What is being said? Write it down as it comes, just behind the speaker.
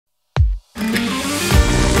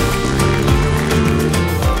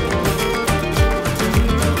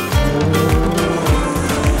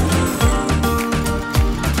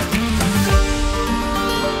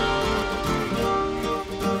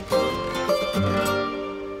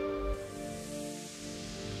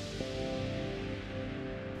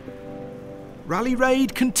Rally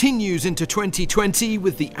Raid continues into 2020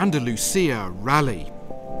 with the Andalucía Rally.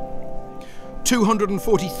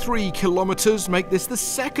 243 kilometres make this the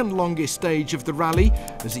second longest stage of the rally,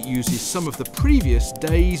 as it uses some of the previous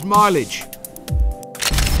day's mileage.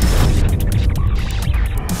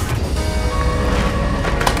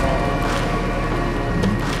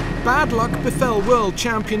 Bad luck befell world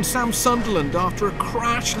champion Sam Sunderland after a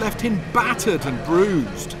crash left him battered and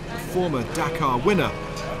bruised. The former Dakar winner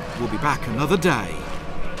will be back another day.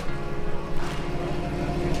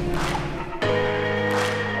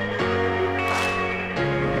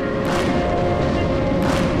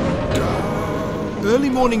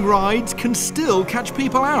 Early morning rides can still catch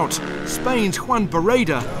people out. Spain's Juan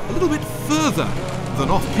Barreda a little bit further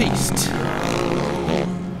than off-piste.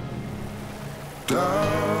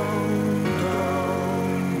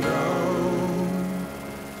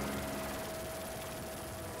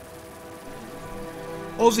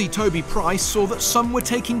 Aussie Toby Price saw that some were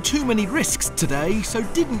taking too many risks today, so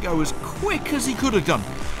didn't go as quick as he could have done.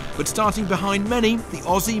 But starting behind many, the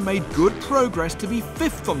Aussie made good progress to be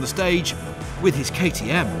fifth on the stage with his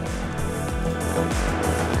KTM.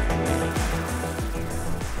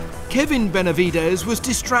 Kevin Benavides was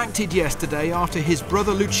distracted yesterday after his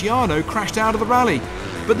brother Luciano crashed out of the rally,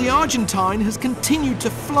 but the Argentine has continued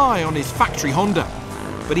to fly on his factory Honda.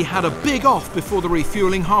 But he had a big off before the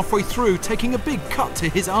refuelling halfway through, taking a big cut to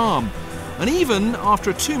his arm. And even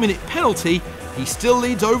after a 2-minute penalty, he still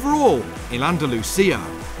leads overall in Andalucía.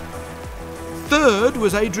 Third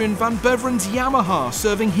was Adrian van Beveren's Yamaha,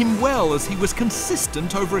 serving him well as he was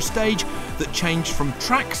consistent over a stage that changed from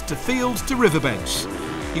tracks to fields to riverbeds.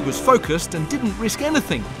 He was focused and didn't risk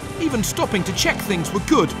anything, even stopping to check things were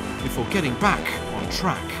good before getting back on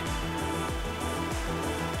track.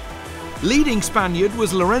 Leading Spaniard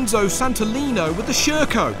was Lorenzo Santolino with the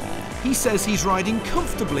Sherco. He says he's riding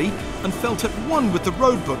comfortably and felt at one with the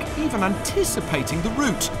roadbook, even anticipating the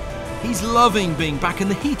route. He's loving being back in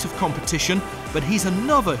the heat of competition, but he's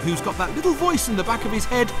another who's got that little voice in the back of his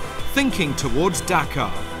head thinking towards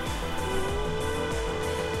Dakar.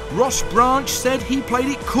 Ross Branch said he played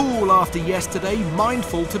it cool after yesterday,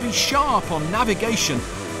 mindful to be sharp on navigation,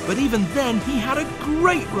 but even then he had a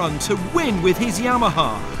great run to win with his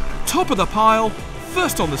Yamaha. Top of the pile,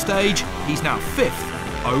 first on the stage, he's now fifth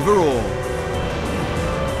overall.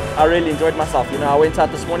 I really enjoyed myself. I went out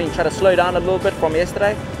this morning, tried to slow down a little bit from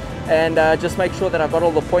yesterday and just make sure that I got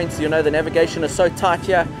all the points. The navigation is so tight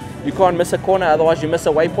here, you can't miss a corner, otherwise you miss a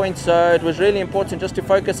waypoint. So it was really important just to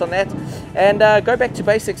focus on that and go back to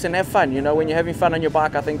basics and have fun. When you're having fun on your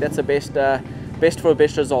bike, I think that's the best for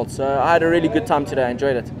best results. So I had a really good time today, I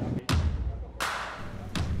enjoyed it.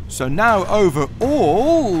 So now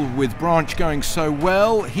overall, with Branch going so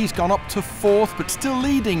well, he's gone up to fourth, but still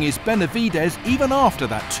leading is Benavides even after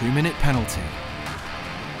that 2-minute penalty.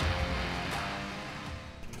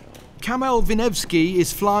 Kamil Winewski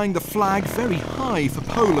is flying the flag very high for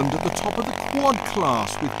Poland at the top of the quad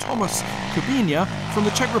class, with Tomasz Kubina from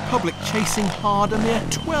the Czech Republic chasing hard, a mere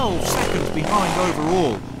 12 seconds behind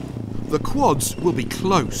overall. The quads will be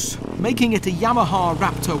close. Making it a Yamaha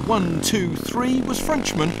Raptor 1-2-3 was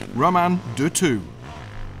Frenchman Romain Dutou.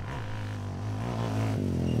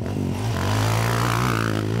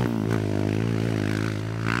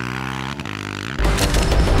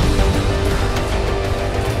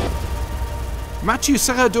 Mathieu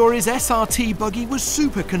Serradori's SRT buggy was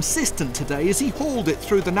super consistent today as he hauled it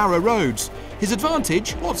through the narrow roads. His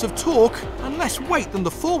advantage, lots of torque and less weight than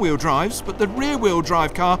the four-wheel drives, but the rear-wheel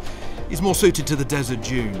drive car is more suited to the desert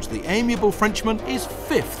dunes. The amiable Frenchman is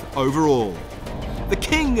fifth overall. The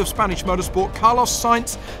king of Spanish motorsport, Carlos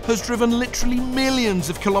Sainz, has driven literally millions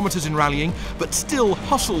of kilometres in rallying, but still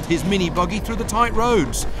hustled his mini buggy through the tight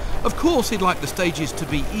roads. Of course, he'd like the stages to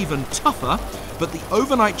be even tougher, but the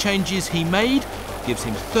overnight changes he made gives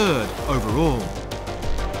him third overall.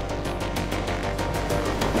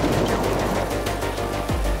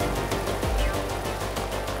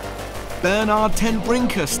 Bernard ten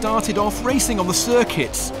Brinker started off racing on the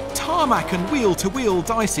circuits. Tarmac and wheel-to-wheel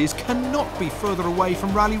dices cannot be further away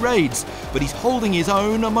from rally raids, but he's holding his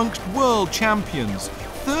own amongst world champions.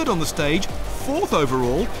 Third on the stage, fourth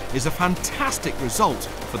overall, is a fantastic result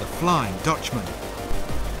for the Flying Dutchman.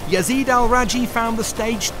 Yazid Al-Raji found the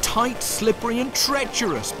stage tight, slippery and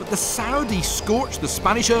treacherous, but the Saudi scorched the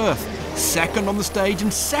Spanish earth. Second on the stage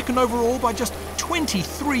and second overall by just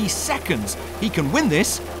 23 seconds. He can win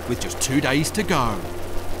this with just 2 days to go.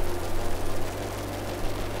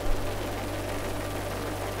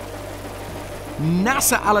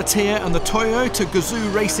 Nasser Al-Attiyah and the Toyota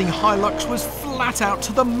Gazoo Racing Hilux was flat out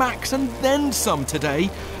to the max and then some today,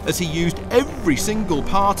 as he used every single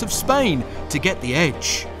part of Spain to get the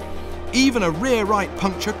edge. Even a rear right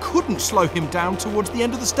puncture couldn't slow him down towards the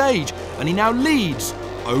end of the stage, and he now leads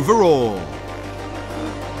overall.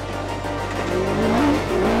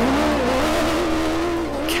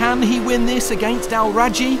 Can he win this against Al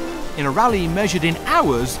Rajhi? In a rally measured in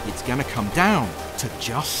hours, it's going to come down to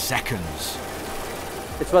just seconds.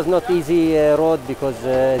 It was not easy road because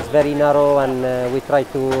it's very narrow, and we try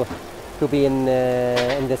to be in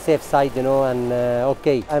the safe side, you know. And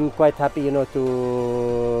okay, I'm quite happy, you know,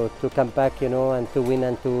 to come back, you know, and to win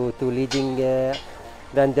and to leading the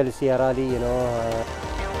Andalucía Rally, you know.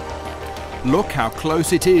 Look how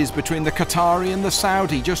close it is between the Qatari and the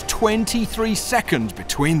Saudi, just 23 seconds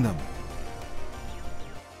between them.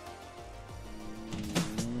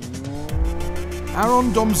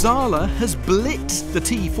 Aaron Domzala has blitzed the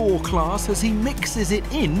T4 class as he mixes it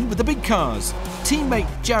in with the big cars. Teammate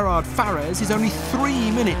Gerard Fares is only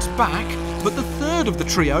 3 minutes back, but the third of the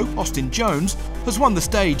trio, Austin Jones, has won the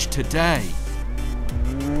stage today.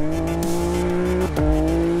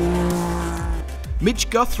 Mitch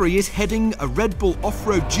Guthrie is heading a Red Bull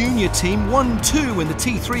Off-Road Junior team 1-2 in the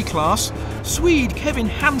T3 class. Swede Kevin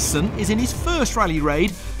Hansen is in his first rally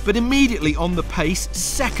raid, but immediately on the pace,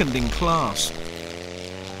 second in class.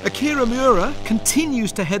 Akira Miura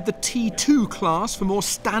continues to head the T2 class for more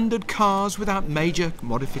standard cars without major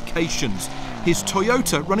modifications. His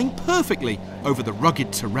Toyota running perfectly over the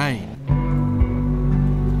rugged terrain.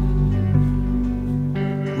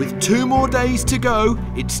 With 2 more days to go,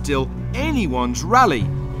 it's still anyone's rally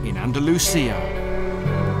in Andalucía.